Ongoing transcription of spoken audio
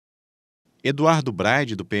Eduardo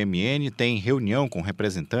Braide, do PMN, tem reunião com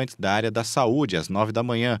representantes da área da saúde às 9 da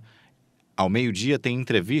manhã. Ao meio-dia tem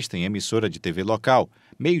entrevista em emissora de TV local.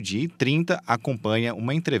 12h30 acompanha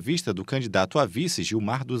uma entrevista do candidato a vice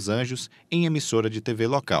Gilmar dos Anjos em emissora de TV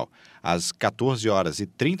local. Às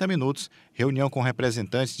 14h30, reunião com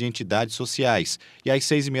representantes de entidades sociais. E às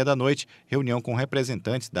 6h30 da noite, reunião com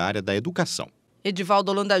representantes da área da educação.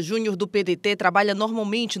 Edivaldo Holanda Júnior, do PDT, trabalha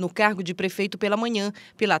normalmente no cargo de prefeito pela manhã.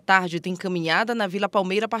 Pela tarde, tem caminhada na Vila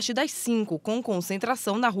Palmeira a partir das 5, com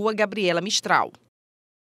concentração na Rua Gabriela Mistral.